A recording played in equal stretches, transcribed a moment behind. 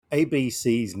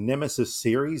ABC's Nemesis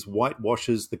series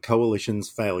whitewashes the coalition's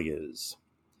failures.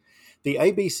 The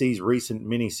ABC's recent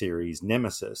miniseries,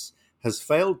 Nemesis, has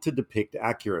failed to depict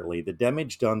accurately the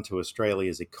damage done to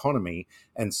Australia's economy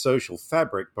and social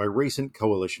fabric by recent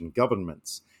coalition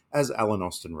governments, as Alan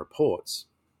Austin reports.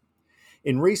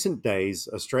 In recent days,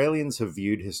 Australians have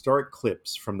viewed historic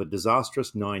clips from the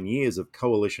disastrous 9 years of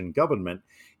coalition government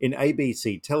in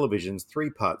ABC Television's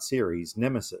three-part series,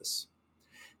 Nemesis.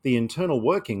 The internal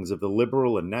workings of the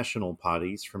Liberal and National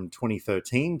parties from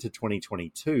 2013 to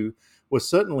 2022 were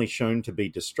certainly shown to be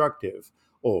destructive,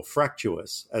 or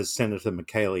fractious, as Senator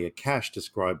Michaelia Cash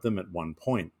described them at one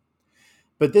point.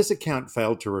 But this account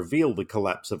failed to reveal the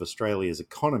collapse of Australia's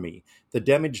economy, the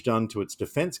damage done to its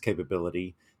defence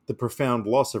capability, the profound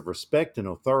loss of respect and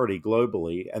authority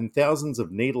globally, and thousands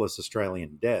of needless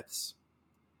Australian deaths.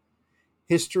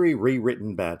 History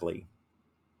rewritten badly.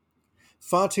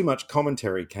 Far too much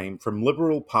commentary came from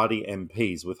Liberal Party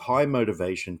MPs with high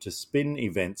motivation to spin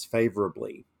events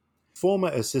favourably. Former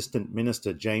Assistant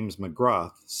Minister James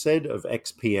McGrath said of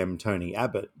ex-PM Tony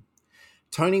Abbott,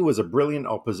 "Tony was a brilliant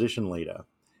opposition leader.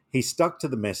 He stuck to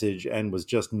the message and was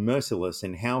just merciless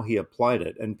in how he applied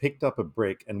it and picked up a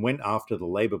brick and went after the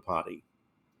Labor Party."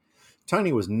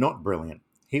 Tony was not brilliant.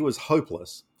 He was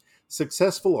hopeless.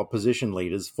 Successful opposition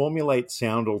leaders formulate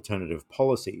sound alternative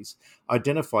policies,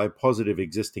 identify positive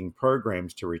existing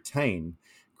programs to retain,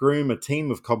 groom a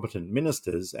team of competent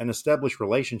ministers, and establish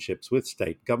relationships with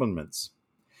state governments.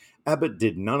 Abbott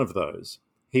did none of those.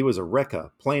 He was a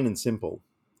wrecker, plain and simple.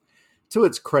 To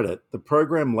its credit, the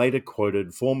program later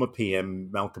quoted former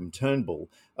PM Malcolm Turnbull,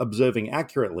 observing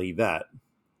accurately that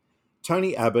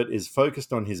Tony Abbott is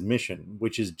focused on his mission,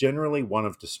 which is generally one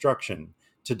of destruction,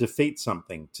 to defeat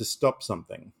something, to stop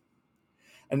something.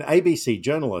 An ABC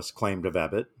journalist claimed of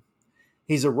Abbott,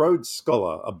 "He's a Rhodes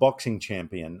Scholar, a boxing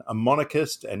champion, a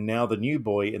monarchist, and now the new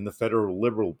boy in the Federal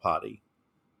Liberal Party."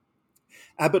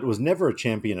 Abbott was never a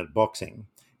champion at boxing.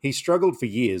 He struggled for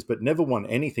years but never won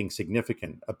anything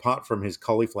significant apart from his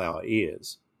cauliflower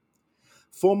ears.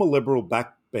 Former Liberal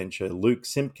backbencher Luke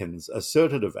Simpkins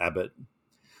asserted of Abbott,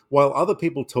 "While other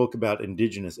people talk about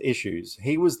Indigenous issues,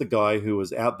 he was the guy who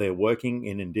was out there working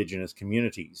in Indigenous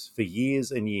communities for years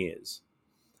and years."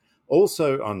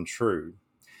 Also untrue.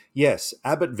 Yes,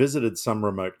 Abbott visited some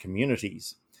remote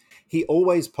communities. He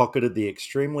always pocketed the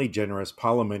extremely generous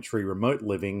parliamentary remote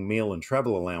living, meal and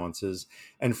travel allowances,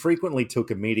 and frequently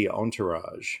took a media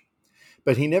entourage.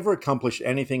 But he never accomplished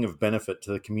anything of benefit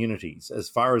to the communities, as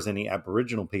far as any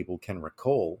Aboriginal people can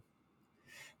recall.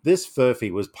 This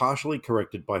furphy was partially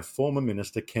corrected by former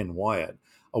Minister Ken Wyatt,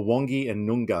 a Wangi and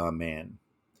Noongar man.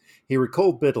 He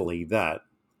recalled bitterly that,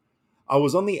 "I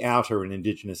was on the outer in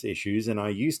Indigenous issues and I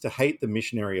used to hate the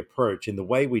missionary approach in the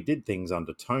way we did things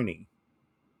under Tony."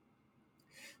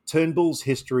 Turnbull's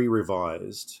History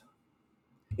Revised.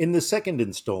 In the second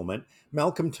instalment,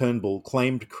 Malcolm Turnbull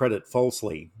claimed credit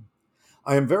falsely.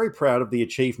 "I am very proud of the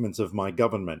achievements of my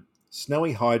government.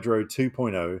 Snowy Hydro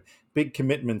 2.0, big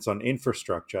commitments on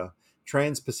infrastructure,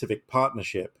 Trans-Pacific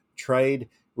Partnership, trade,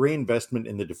 reinvestment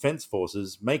in the defence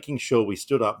forces, making sure we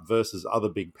stood up versus other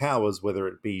big powers, whether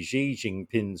it be Xi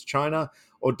Jinping's China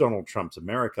or Donald Trump's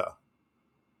America."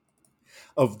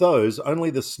 Of those, only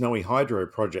the Snowy Hydro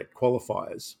project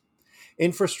qualifies.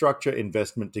 Infrastructure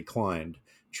investment declined,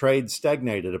 trade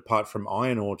stagnated apart from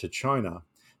iron ore to China,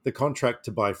 the contract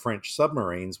to buy French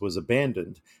submarines was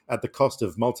abandoned at the cost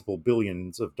of multiple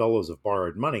billions of dollars of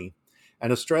borrowed money,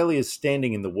 and Australia's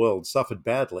standing in the world suffered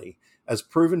badly, as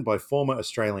proven by former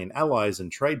Australian allies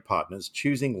and trade partners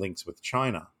choosing links with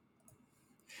China.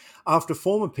 After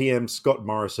former PM Scott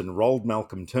Morrison rolled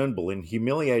Malcolm Turnbull in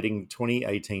humiliating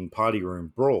 2018 party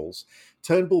room brawls,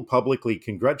 Turnbull publicly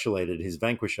congratulated his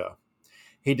vanquisher.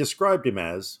 He described him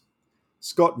as,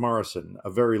 "Scott Morrison, a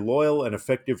very loyal and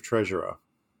effective treasurer."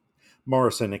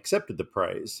 Morrison accepted the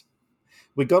praise.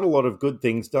 "We got a lot of good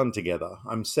things done together.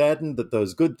 I'm saddened that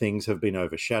those good things have been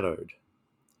overshadowed."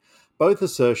 Both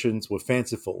assertions were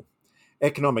fanciful.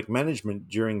 Economic management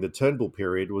during the Turnbull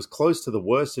period was close to the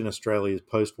worst in Australia's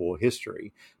post-war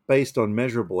history, based on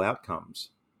measurable outcomes.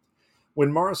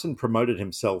 When Morrison promoted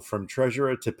himself from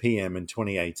Treasurer to PM in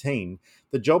 2018,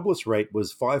 the jobless rate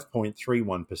was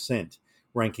 5.31%,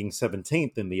 ranking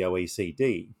 17th in the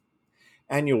OECD.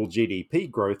 Annual GDP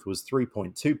growth was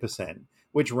 3.2%,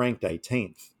 which ranked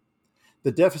 18th.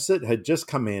 The deficit had just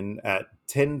come in at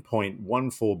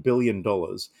 $10.14 billion,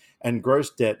 and gross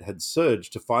debt had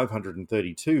surged to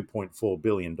 $532.4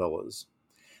 billion.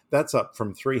 That's up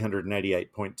from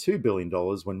 $388.2 billion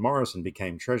when Morrison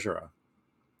became Treasurer.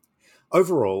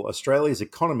 Overall, Australia's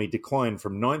economy declined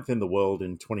from ninth in the world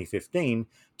in 2015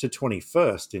 to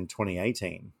 21st in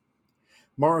 2018.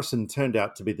 Morrison turned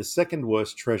out to be the second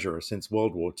worst treasurer since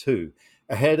World War II,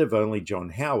 ahead of only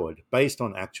John Howard, based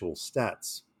on actual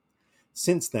stats.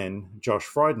 Since then, Josh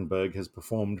Frydenberg has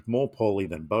performed more poorly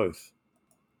than both.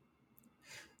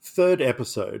 Third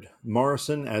episode,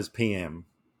 Morrison as PM.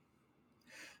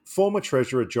 Former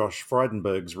Treasurer Josh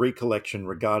Frydenberg's recollection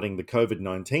regarding the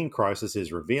COVID-19 crisis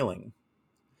is revealing.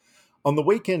 On the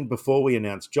weekend before we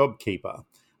announced JobKeeper,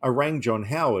 I rang John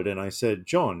Howard and I said,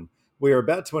 "John, we are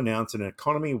about to announce an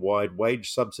economy-wide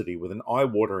wage subsidy with an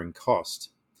eye-watering cost.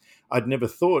 I'd never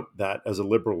thought that, as a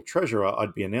Liberal Treasurer,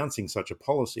 I'd be announcing such a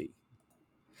policy."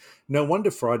 No wonder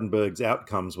Frydenberg's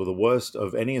outcomes were the worst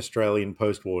of any Australian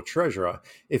post-war treasurer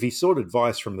if he sought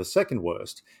advice from the second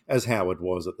worst, as Howard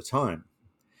was at the time.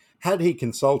 Had he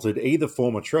consulted either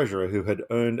former treasurer who had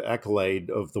earned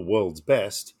accolade of the world's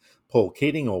best, Paul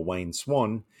Keating or Wayne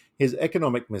Swan, his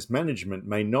economic mismanagement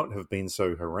may not have been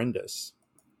so horrendous.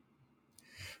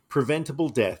 Preventable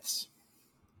deaths.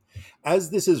 As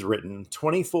this is written,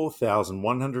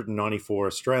 24,194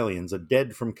 Australians are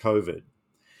dead from COVID.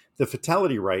 The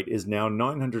fatality rate is now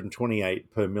 928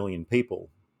 per million people.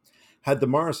 Had the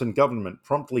Morrison government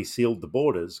promptly sealed the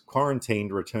borders,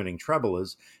 quarantined returning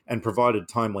travellers, and provided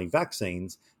timely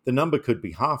vaccines, the number could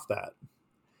be half that.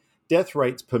 Death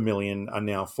rates per million are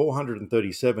now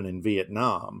 437 in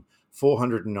Vietnam,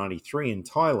 493 in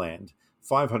Thailand,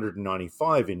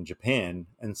 595 in Japan,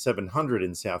 and 700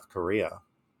 in South Korea.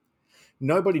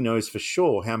 Nobody knows for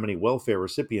sure how many welfare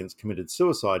recipients committed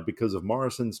suicide because of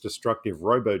Morrison's destructive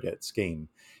robo-debt scheme,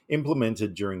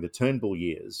 implemented during the Turnbull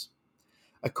years.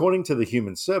 According to the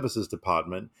Human Services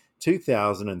Department,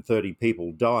 2,030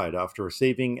 people died after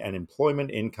receiving an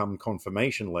employment income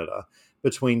confirmation letter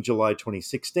between July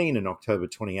 2016 and October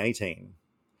 2018.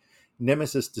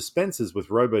 Nemesis dispenses with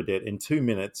robo-debt in 2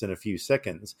 minutes and a few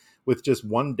seconds, with just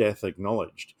one death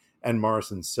acknowledged, and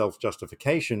Morrison's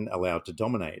self-justification allowed to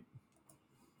dominate.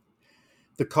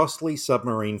 The costly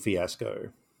submarine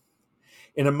fiasco.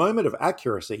 In a moment of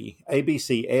accuracy,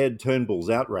 ABC aired Turnbull's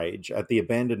outrage at the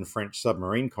abandoned French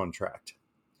submarine contract.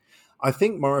 "I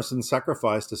think Morrison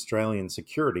sacrificed Australian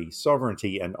security,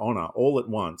 sovereignty and honour all at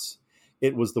once.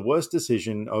 It was the worst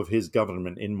decision of his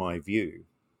government in my view."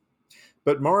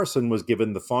 But Morrison was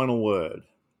given the final word.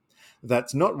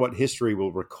 That's not what history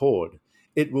will record.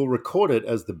 It will record it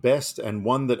as the best and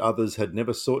one that others had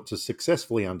never sought to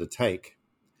successfully undertake.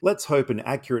 Let's hope an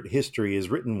accurate history is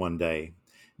written one day.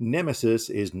 Nemesis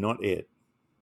is not it.